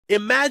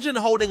Imagine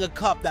holding a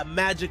cup that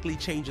magically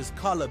changes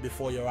color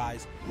before your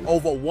eyes.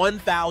 Over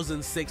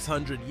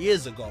 1,600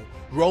 years ago,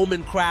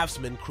 Roman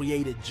craftsmen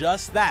created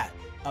just that,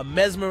 a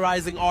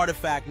mesmerizing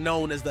artifact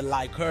known as the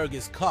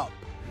Lycurgus Cup.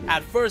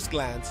 At first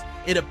glance,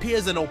 it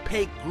appears an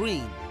opaque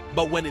green,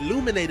 but when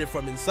illuminated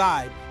from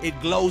inside, it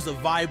glows a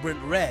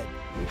vibrant red.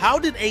 How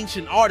did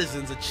ancient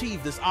artisans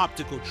achieve this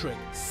optical trick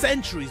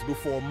centuries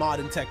before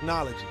modern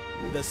technology?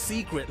 The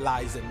secret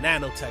lies in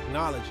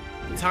nanotechnology.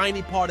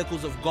 Tiny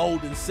particles of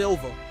gold and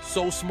silver,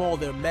 so small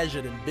they're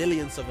measured in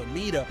billionths of a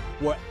meter,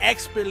 were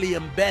expertly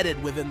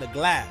embedded within the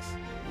glass.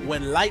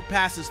 When light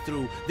passes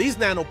through, these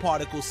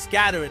nanoparticles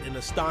scatter it in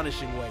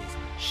astonishing ways,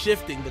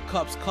 shifting the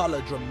cup's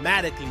color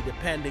dramatically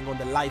depending on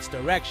the light's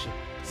direction.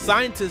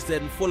 Scientists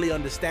didn't fully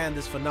understand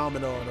this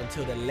phenomenon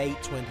until the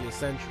late 20th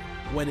century,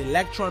 when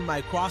electron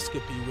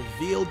microscopy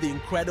revealed the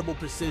incredible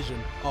precision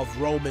of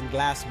Roman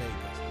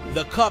glassmakers.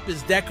 The cup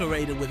is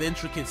decorated with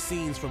intricate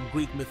scenes from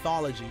Greek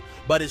mythology,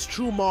 but its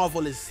true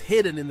marvel is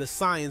hidden in the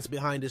science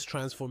behind its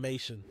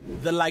transformation.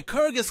 The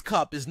Lycurgus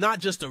Cup is not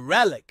just a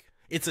relic.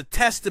 It's a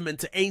testament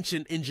to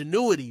ancient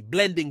ingenuity,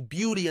 blending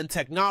beauty and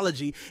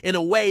technology in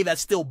a way that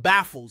still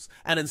baffles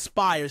and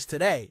inspires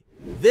today.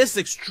 This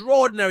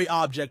extraordinary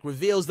object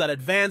reveals that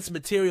advanced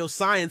material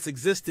science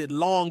existed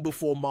long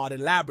before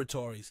modern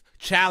laboratories,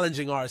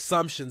 challenging our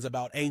assumptions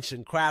about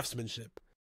ancient craftsmanship.